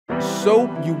So,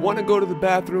 you want to go to the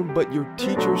bathroom, but your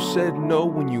teacher said no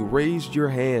when you raised your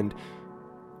hand.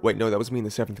 Wait, no, that was me in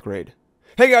the 7th grade.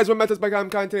 Hey guys, welcome back to TutsByKai. I'm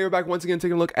Kai, and today we're back once again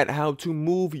taking a look at how to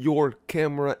move your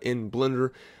camera in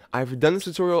Blender. I've done this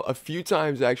tutorial a few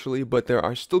times actually, but there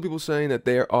are still people saying that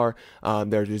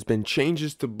there's been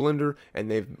changes to Blender and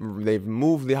they've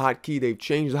moved the hotkey, they've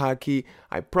changed the hotkey.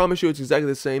 I promise you it's exactly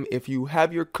the same. If you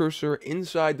have your cursor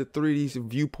inside the 3D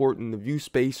viewport in the view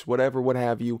space, whatever, what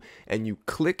have you, and you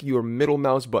click your middle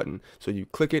mouse button, so you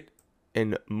click it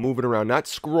and move it around, not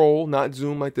scroll, not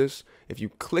zoom like this. If you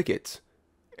click it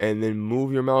and then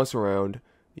move your mouse around,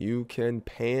 you can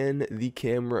pan the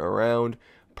camera around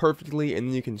perfectly, and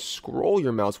then you can scroll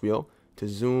your mouse wheel to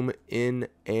zoom in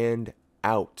and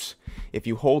out. If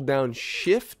you hold down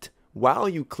shift while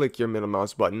you click your middle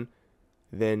mouse button,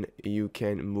 then you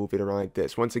can move it around like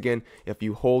this. Once again, if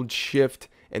you hold shift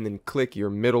and then click your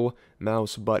middle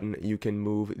mouse button, you can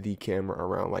move the camera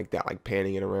around like that, like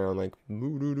panning it around, like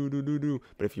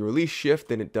but if you release shift,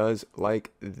 then it does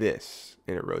like this,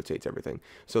 and it rotates everything.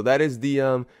 So that is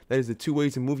the 2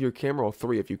 ways to move your camera, or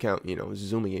 3 if you count, you know,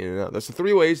 zooming in and out. That's the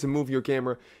 3 ways to move your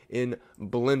camera in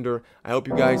Blender. I hope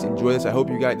you guys enjoy this. I hope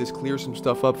you guys this clears some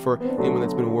stuff up for anyone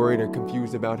that's been worried or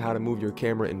confused about how to move your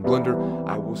camera in Blender.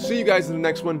 I will see you guys in the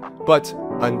next one, but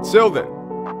until then,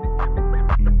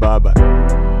 bye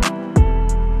bye.